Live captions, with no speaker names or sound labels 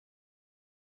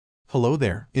Hello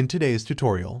there. In today's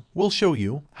tutorial, we'll show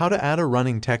you how to add a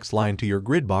running text line to your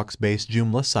Gridbox-based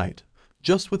Joomla site,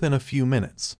 just within a few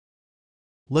minutes.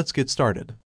 Let's get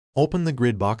started. Open the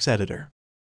Gridbox editor.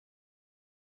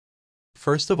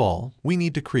 First of all, we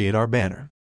need to create our banner.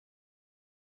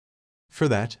 For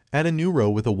that, add a new row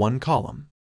with a 1 column.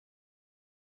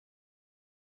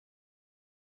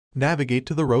 Navigate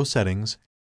to the row settings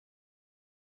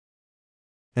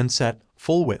and set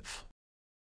full width.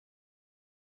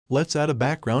 Let's add a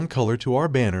background color to our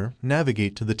banner.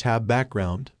 Navigate to the tab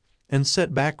Background and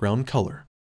set background color.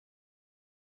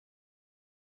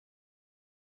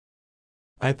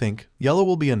 I think yellow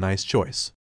will be a nice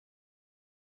choice.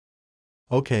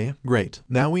 Okay, great.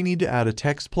 Now we need to add a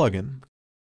text plugin.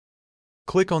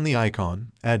 Click on the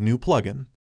icon, Add New Plugin,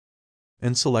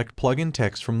 and select Plugin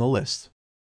Text from the list.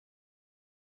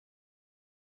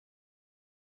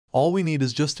 All we need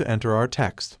is just to enter our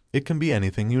text. It can be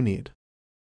anything you need.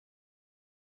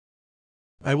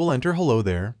 I will enter hello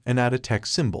there and add a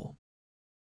text symbol.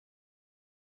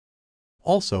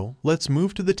 Also, let's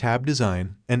move to the tab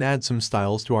Design and add some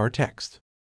styles to our text.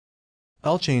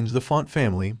 I'll change the font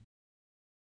family,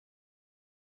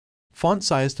 font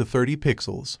size to 30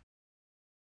 pixels,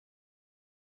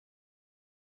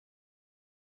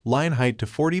 line height to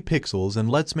 40 pixels, and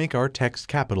let's make our text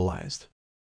capitalized.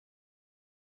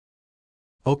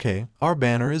 Okay, our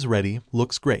banner is ready.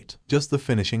 Looks great. Just the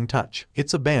finishing touch.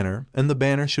 It's a banner, and the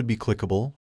banner should be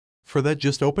clickable. For that,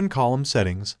 just open Column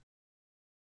Settings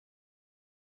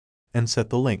and set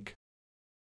the link.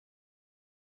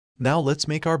 Now let's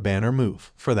make our banner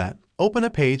move. For that, open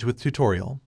a page with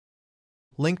tutorial.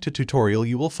 Link to tutorial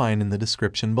you will find in the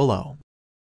description below.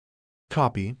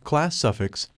 Copy class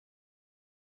suffix.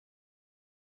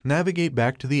 Navigate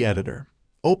back to the editor.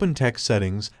 Open text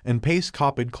settings and paste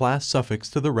copied class suffix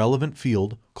to the relevant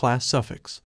field, class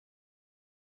suffix.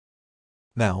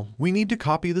 Now, we need to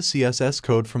copy the CSS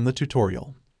code from the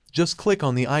tutorial. Just click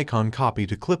on the icon Copy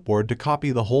to Clipboard to copy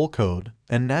the whole code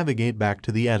and navigate back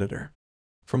to the editor.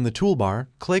 From the toolbar,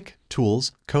 click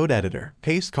Tools, Code Editor.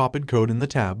 Paste copied code in the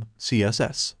tab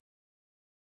CSS.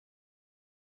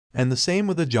 And the same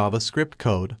with the JavaScript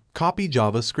code. Copy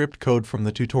JavaScript code from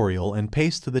the tutorial and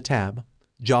paste to the tab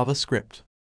JavaScript.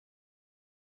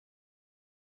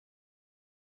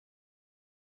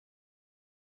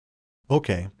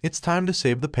 Okay, it's time to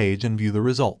save the page and view the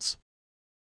results.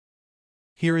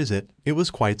 Here is it. It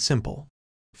was quite simple.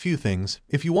 Few things.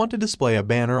 If you want to display a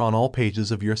banner on all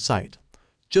pages of your site,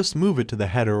 just move it to the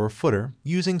header or footer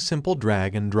using simple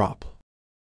drag and drop.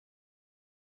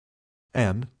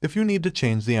 And if you need to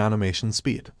change the animation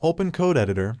speed, open Code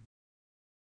Editor,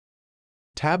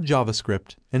 tab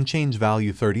JavaScript, and change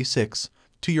value 36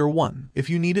 to your 1. If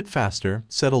you need it faster,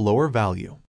 set a lower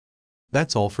value.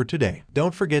 That's all for today.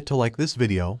 Don't forget to like this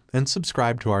video and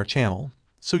subscribe to our channel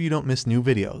so you don't miss new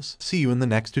videos. See you in the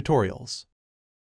next tutorials.